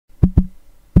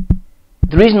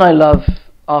The reason I love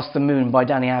Ask the Moon by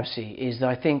Dannie Abse is that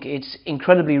I think it's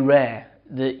incredibly rare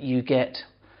that you get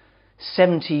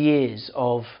 70 years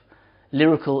of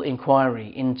lyrical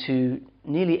inquiry into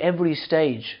nearly every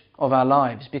stage of our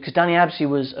lives, because Dannie Abse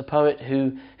was a poet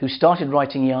who started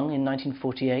writing young in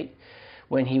 1948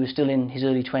 when he was still in his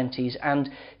early 20s, and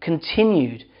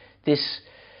continued this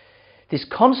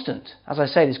constant, as I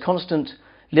say, this constant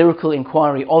lyrical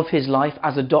inquiry of his life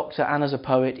as a doctor and as a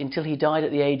poet until he died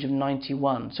at the age of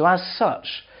 91. So as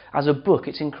such, as a book,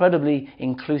 it's incredibly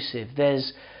inclusive.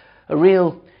 There's a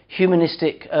real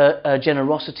humanistic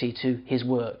generosity to his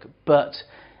work, but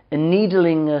a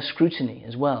needling scrutiny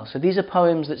as well. So these are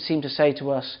poems that seem to say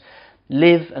to us,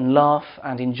 live and laugh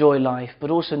and enjoy life,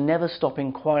 but also never stop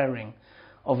inquiring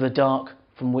of the dark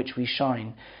from which we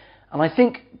shine. And I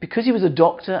think because he was a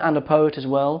doctor and a poet as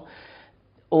well,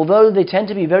 although they tend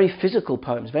to be very physical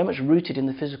poems, very much rooted in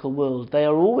the physical world, they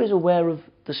are always aware of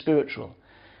the spiritual.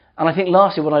 And I think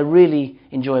lastly, what I really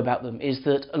enjoy about them is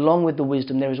that along with the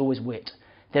wisdom, there is always wit.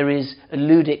 There is a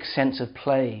ludic sense of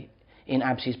play in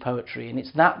Abse's poetry, and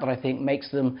it's that I think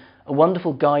makes them a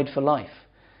wonderful guide for life.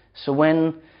 So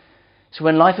when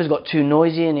life has got too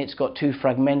noisy and it's got too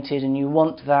fragmented, and you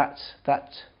want that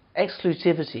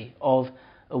exclusivity of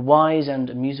a wise and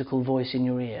a musical voice in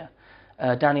your ear,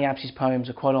 Dannie Abse's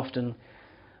poems are quite often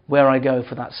where I go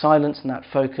for that silence and that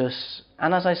focus,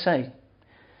 and as I say,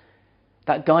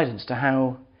 that guidance to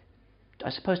how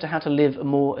to live a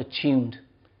more attuned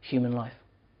human life.